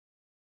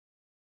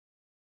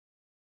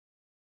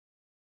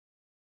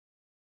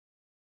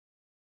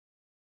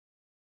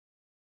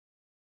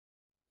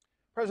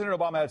President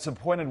Obama had some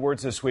pointed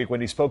words this week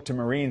when he spoke to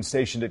Marines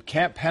stationed at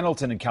Camp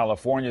Pendleton in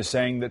California,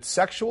 saying that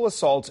sexual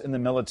assaults in the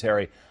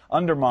military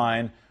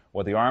undermine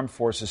what the armed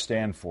forces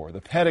stand for.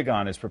 The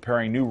Pentagon is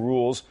preparing new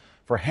rules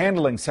for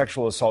handling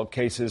sexual assault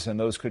cases, and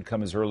those could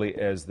come as early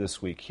as this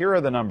week. Here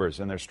are the numbers,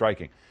 and they're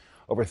striking.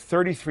 Over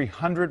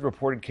 3,300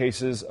 reported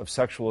cases of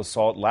sexual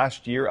assault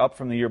last year, up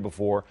from the year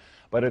before.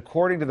 But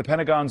according to the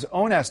Pentagon's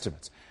own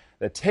estimates,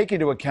 that take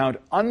into account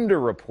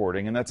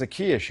underreporting, and that's a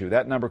key issue.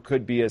 That number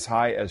could be as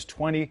high as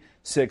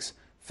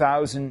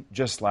 26,000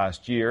 just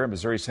last year.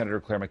 Missouri Senator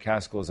Claire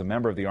McCaskill is a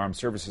member of the Armed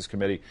Services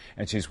Committee,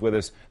 and she's with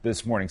us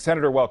this morning.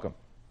 Senator, welcome.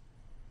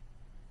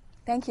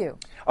 Thank you.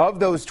 Of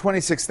those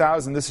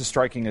 26,000, this is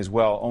striking as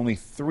well, only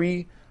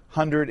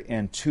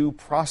 302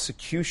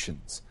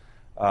 prosecutions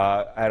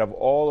out of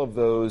all of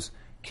those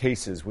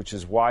cases, which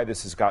is why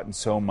this has gotten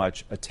so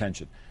much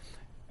attention.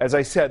 As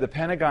I said, the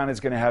Pentagon is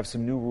going to have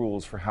some new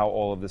rules for how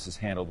all of this is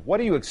handled. What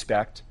do you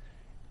expect,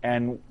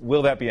 and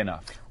will that be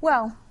enough?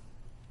 Well,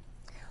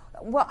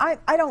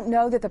 I don't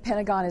know that the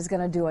Pentagon is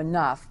going to do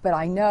enough, but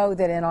I know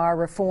that in our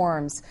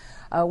reforms,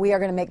 we are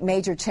going to make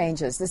major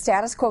changes. The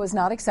status quo is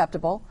not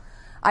acceptable.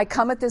 I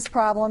come at this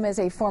problem as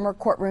a former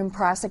courtroom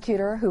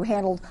prosecutor who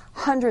handled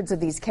hundreds of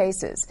these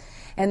cases.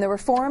 And the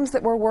reforms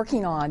that we're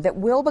working on that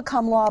will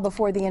become law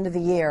before the end of the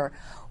year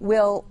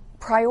will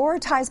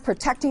prioritize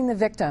protecting the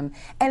victim,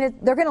 and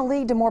they're going to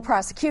lead to more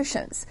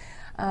prosecutions.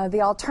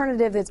 The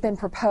alternative that's been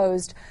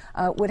proposed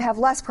would have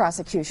less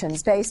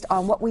prosecutions based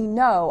on what we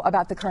know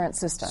about the current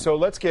system. So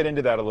let's get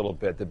into that a little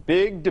bit. The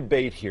big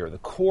debate here, the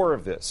core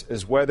of this,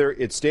 is whether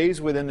it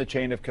stays within the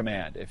chain of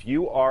command. If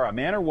you are a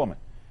man or woman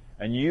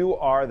and you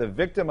are the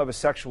victim of a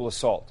sexual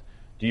assault,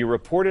 do you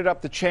report it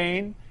up the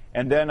chain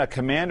and then a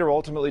commander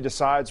ultimately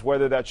decides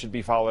whether that should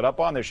be followed up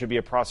on, there should be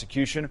a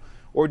prosecution,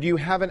 or do you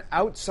have an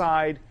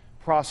outside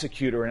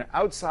prosecutor, an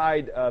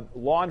outside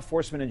law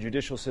enforcement and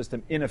judicial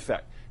system in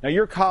effect? Now,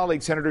 your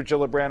colleague, Senator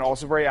Gillibrand,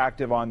 also very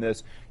active on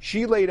this.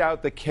 She laid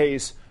out the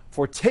case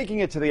for taking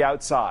it to the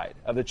outside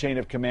of the chain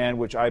of command,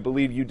 which I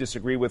believe you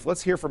disagree with.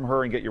 Let's hear from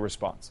her and get your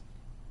response.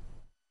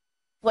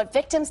 What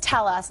victims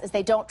tell us is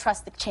they don't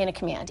trust the chain of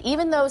command.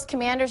 Even those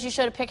commanders you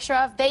showed a picture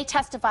of, they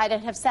testified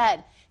and have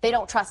said they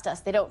don't trust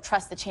us. They don't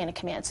trust the chain of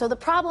command. So the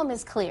problem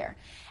is clear.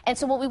 And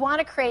so what we want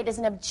to create is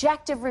an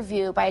objective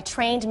review by a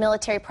trained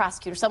military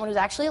prosecutor, someone who's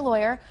actually a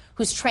lawyer,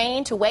 who's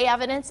trained to weigh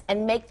evidence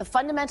and make the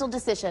fundamental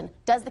decision,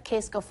 does the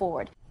case go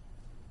forward?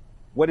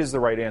 What is the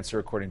right answer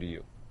according to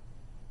you?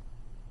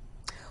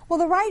 Well,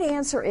 the right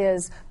answer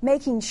is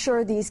making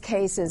sure these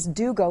cases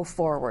do go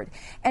forward.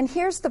 And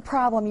here's the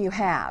problem you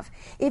have.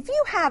 If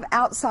you have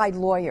outside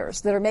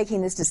lawyers that are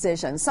making this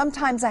decision,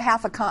 sometimes a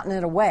half a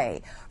continent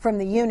away from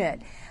the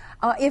unit,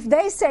 if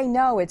they say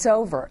no, it's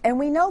over. And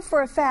we know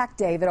for a fact,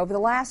 David, over the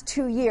last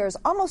 2 years,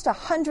 almost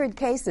 100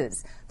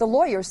 cases, the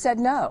lawyers said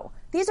no.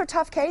 These are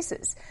tough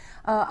cases.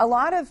 A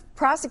lot of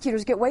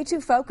prosecutors get way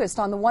too focused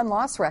on the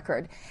one-loss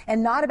record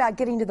and not about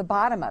getting to the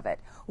bottom of it.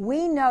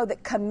 We know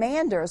that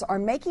commanders are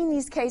making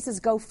these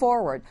cases go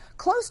forward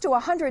close to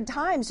 100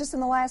 times just in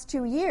the last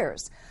 2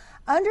 years.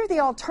 Under the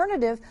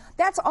alternative,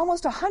 that's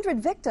almost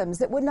 100 victims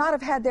that would not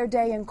have had their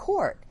day in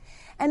court.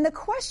 And the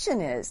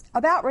question is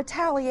about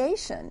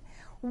retaliation.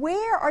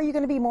 Where are you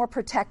going to be more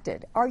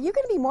protected? Are you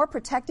going to be more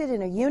protected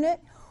in a unit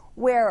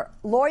where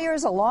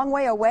lawyers a long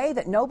way away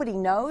that nobody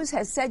knows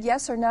has said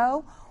yes or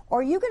no? Or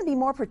are you going to be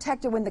more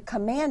protected when the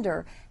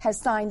commander has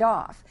signed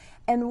off?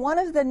 And one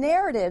of the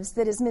narratives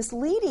that is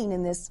misleading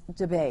in this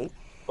debate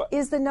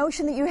is the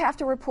notion that you have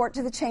to report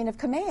to the chain of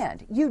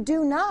command. You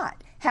do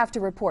not have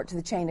to report to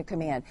the chain of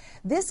command.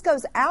 This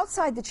goes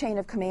outside the chain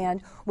of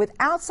command with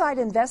outside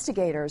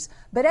investigators,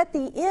 but at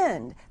the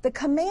end, the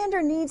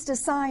commander needs to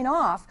sign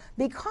off,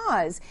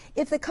 because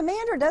if the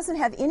commander doesn't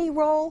have any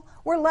role,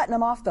 we're letting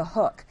them off the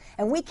hook.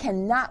 And we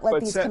cannot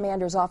let these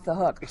commanders off the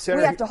hook.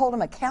 We have to hold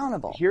them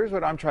accountable. Here's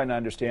what I'm trying to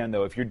understand,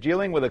 though. If you're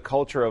dealing with a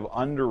culture of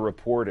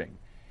underreporting,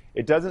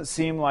 it doesn't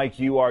seem like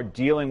you are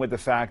dealing with the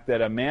fact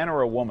that a man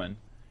or a woman,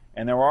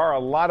 and there are a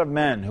lot of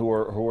men who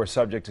are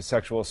subject to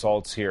sexual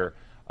assaults here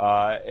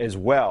as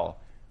well,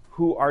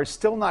 who are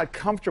still not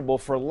comfortable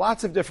for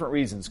lots of different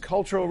reasons,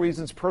 cultural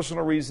reasons,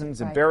 personal reasons,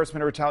 right,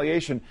 embarrassment or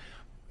retaliation,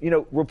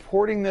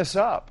 reporting this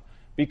up,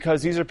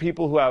 because these are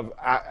people who have,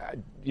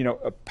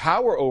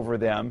 power over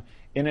them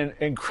in an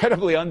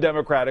incredibly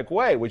undemocratic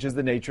way, which is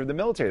the nature of the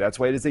military. That's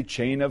why it is a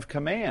chain of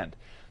command.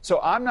 So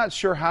I'm not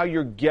sure how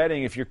you're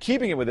getting, if you're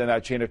keeping it within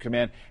that chain of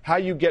command, how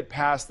you get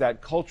past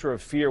that culture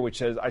of fear which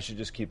says, I should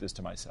just keep this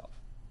to myself.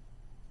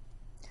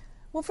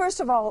 Well, first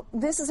of all,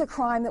 this is a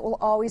crime that will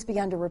always be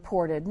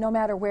underreported, no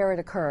matter where it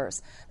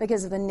occurs,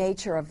 because of the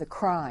nature of the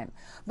crime.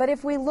 But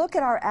if we look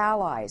at our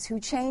allies who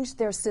changed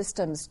their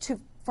systems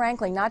to,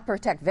 frankly, not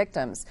protect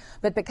victims,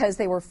 but because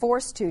they were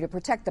forced to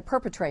protect the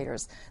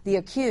perpetrators, the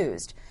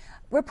accused,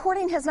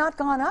 reporting has not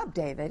gone up,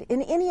 David,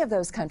 in any of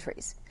those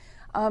countries.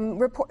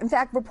 In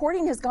fact,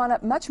 reporting has gone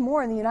up much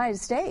more in the United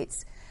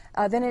States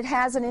than it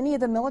has in any of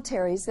the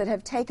militaries that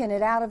have taken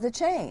it out of the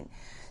chain.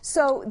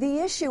 So the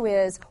issue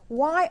is,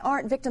 why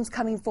aren't victims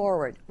coming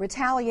forward?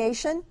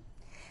 Retaliation?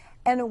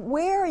 And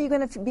where are you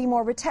going to be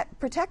more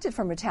protected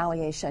from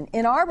retaliation?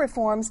 In our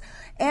reforms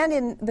and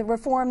in the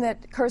reform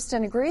that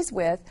Kirsten agrees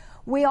with,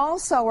 we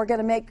also are going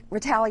to make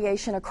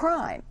retaliation a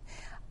crime.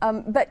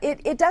 But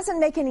it doesn't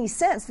make any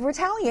sense.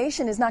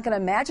 Retaliation is not going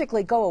to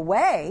magically go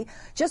away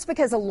just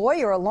because a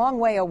lawyer a long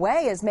way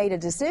away has made a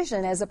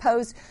decision as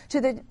opposed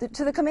to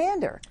the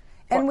commander.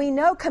 And we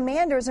know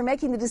commanders are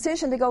making the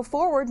decision to go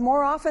forward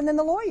more often than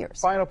the lawyers.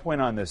 Final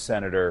point on this,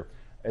 Senator.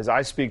 As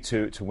I speak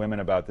to women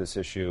about this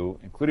issue,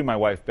 including my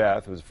wife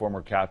Beth, who was a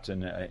former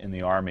captain in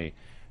the Army,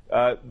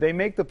 they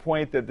make the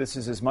point that this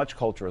is as much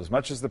cultural, as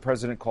much as the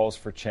president calls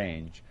for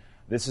change.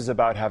 This is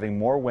about having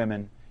more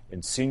women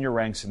in senior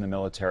ranks in the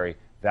military.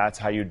 That's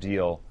how you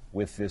deal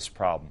with this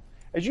problem.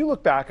 As you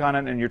look back on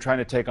it and you're trying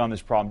to take on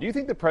this problem, do you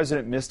think the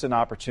president missed an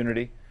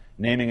opportunity,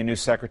 naming a new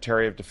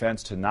Secretary of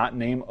Defense, to not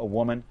name a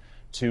woman,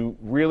 to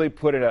really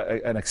put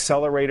an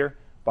accelerator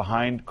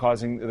behind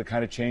causing the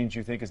kind of change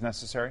you think is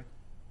necessary?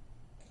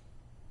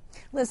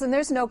 Listen,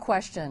 there's no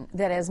question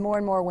that as more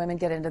and more women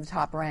get into the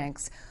top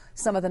ranks,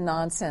 some of the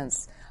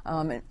nonsense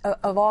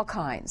of all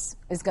kinds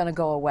is going to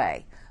go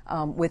away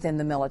within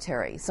the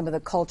military. Some of the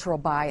cultural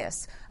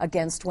bias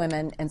against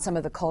women and some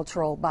of the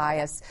cultural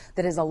bias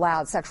that has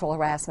allowed sexual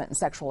harassment and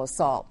sexual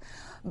assault.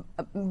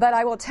 But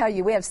I will tell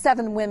you, we have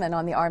 7 women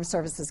on the Armed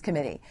Services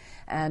Committee,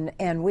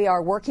 and we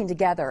are working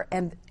together.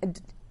 And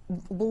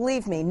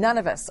believe me, none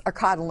of us are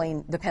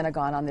coddling the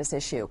Pentagon on this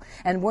issue,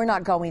 and we're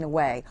not going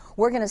away.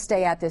 We're going to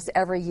stay at this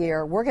every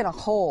year. We're going to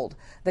hold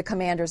the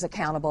commanders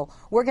accountable.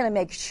 We're going to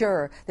make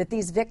sure that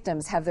these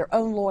victims have their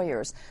own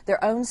lawyers,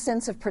 their own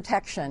sense of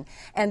protection,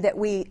 and that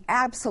we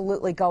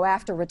absolutely go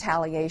after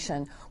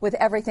retaliation with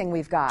everything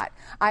we've got.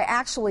 I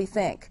actually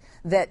think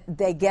that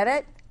they get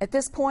it at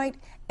this point,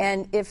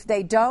 and if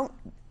they don't,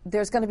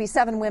 there's going to be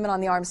 7 women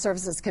on the Armed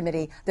Services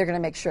Committee. They're going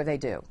to make sure they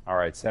do. All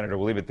right, Senator,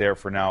 we'll leave it there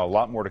for now. A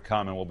lot more to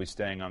come, and we'll be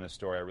staying on this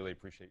story. I really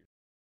appreciate you.